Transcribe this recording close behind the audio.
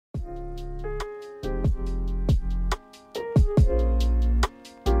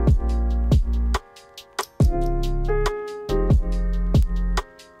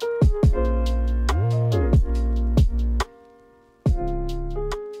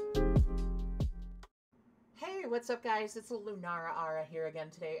what's up guys? It's Lunara Ara here again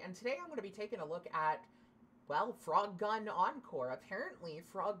today, and today I'm going to be taking a look at, well, Frogun Encore. Apparently,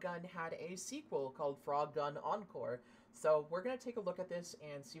 Frogun had a sequel called Frogun Encore, so we're going to take a look at this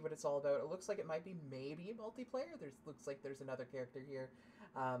and see what it's all about. It looks like it might be maybe multiplayer. Looks like there's another character here.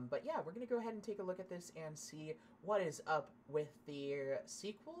 But yeah, we're going to go ahead and take a look at this and see what is up with the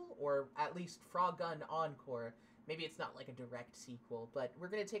sequel, or at least Frogun Encore. Maybe it's not like a direct sequel, but we're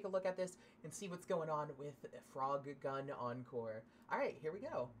going to take a look at this and see what's going on with Frogun Encore. Alright, here we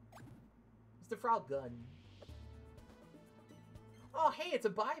go. It's the Frogun. Oh, hey, it's a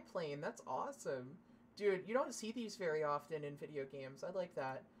biplane. That's awesome. Dude, you don't see these very often in video games. I like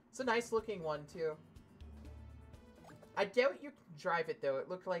that. It's a nice looking one, too. I doubt you can drive it, though. It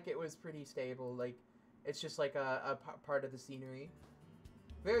looked like it was pretty stable. Like, it's just like a part of the scenery.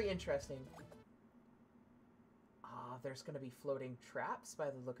 Very interesting. There's gonna be floating traps by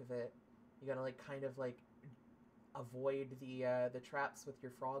the look of it. You gotta like kind of like avoid the traps with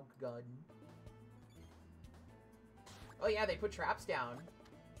your frog gun. Oh yeah, they put traps down.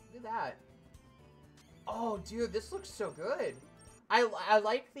 Look at that. Oh dude, this looks so good. I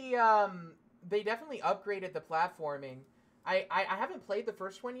like the they definitely upgraded the platforming. I haven't played the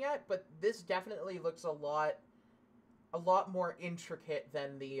first one yet, but this definitely looks a lot more intricate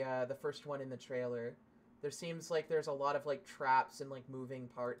than the first one in the trailer. There seems like there's a lot of, like, traps and, like, moving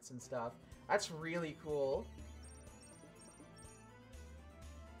parts and stuff. That's really cool.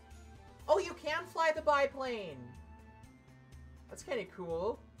 Oh, you can fly the biplane! That's kind of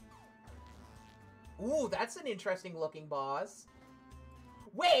cool. Ooh, that's an interesting looking boss.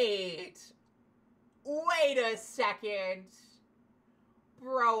 Wait! Wait a second!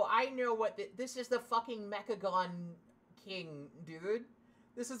 Bro, I know what this is. The fucking Mechagon King, dude.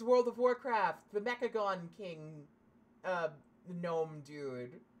 This is World of Warcraft, the Mechagon King, gnome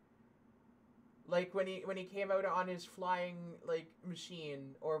dude. Like, when he came out on his flying, like, machine,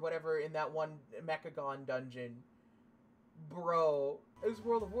 or whatever, in that one Mechagon dungeon. Bro, it was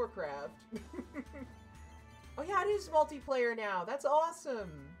World of Warcraft. Oh yeah, it is multiplayer now, that's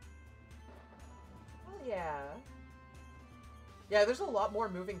awesome! Oh yeah. Yeah, there's a lot more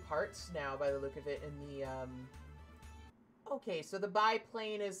moving parts now, by the look of it, in the, Okay, so the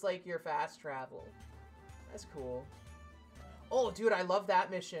biplane is like your fast travel. That's cool. Oh, dude, I love that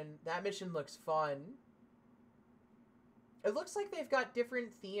mission. That mission looks fun. It looks like they've got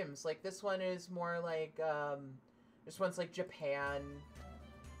different themes. Like, this one is more like, this one's like Japan.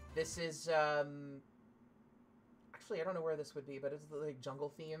 This is, actually, I don't know where this would be, but it's like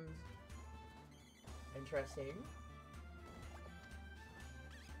jungle themed. Interesting.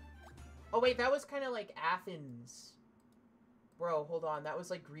 Oh, wait, that was kind of like Athens. Bro, hold on. That was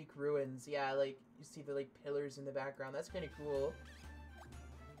like Greek ruins. Yeah, like you see the like pillars in the background. That's kind of cool.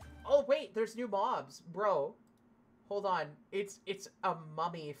 Oh wait, there's new mobs, bro. Hold on. It's a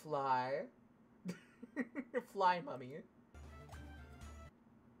mummy fly. Fly mummy.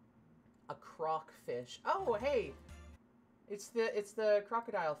 A croc fish. Oh hey, it's the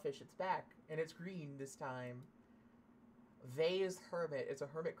crocodile fish. It's back and it's green this time. Vase hermit. It's a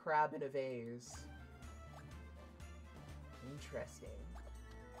hermit crab in a vase. Interesting.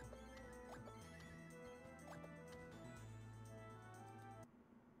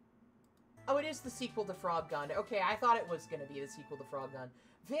 Oh, it is the sequel to Frogun. Okay, I thought it was going to be the sequel to Frogun.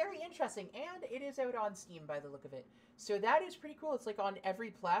 Very interesting, and it is out on Steam by the look of it. So that is pretty cool. It's like on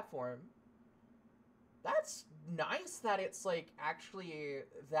every platform. That's nice that it's like actually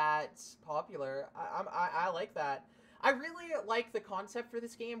that popular. I like that. I really like the concept for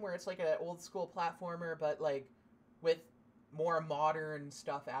this game where it's like an old school platformer, but like with more modern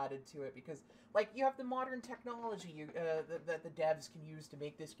stuff added to it, because like you have the modern technology that the devs can use to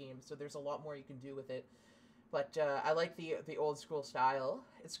make this game, so there's a lot more you can do with it. But I like the old school style.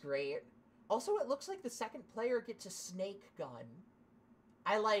 It's great. Also, it looks like the second player gets a snake gun.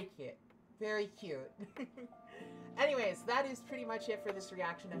 I like it. Very cute. Anyways, that is pretty much it for this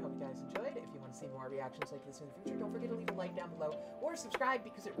reaction. I hope you guys enjoyed. If you want to see more reactions like this in the future, don't forget to leave a like down below or subscribe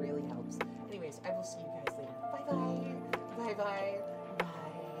because it really helps. Anyways, I will see you guys later. Bye-bye. Bye-bye. Bye.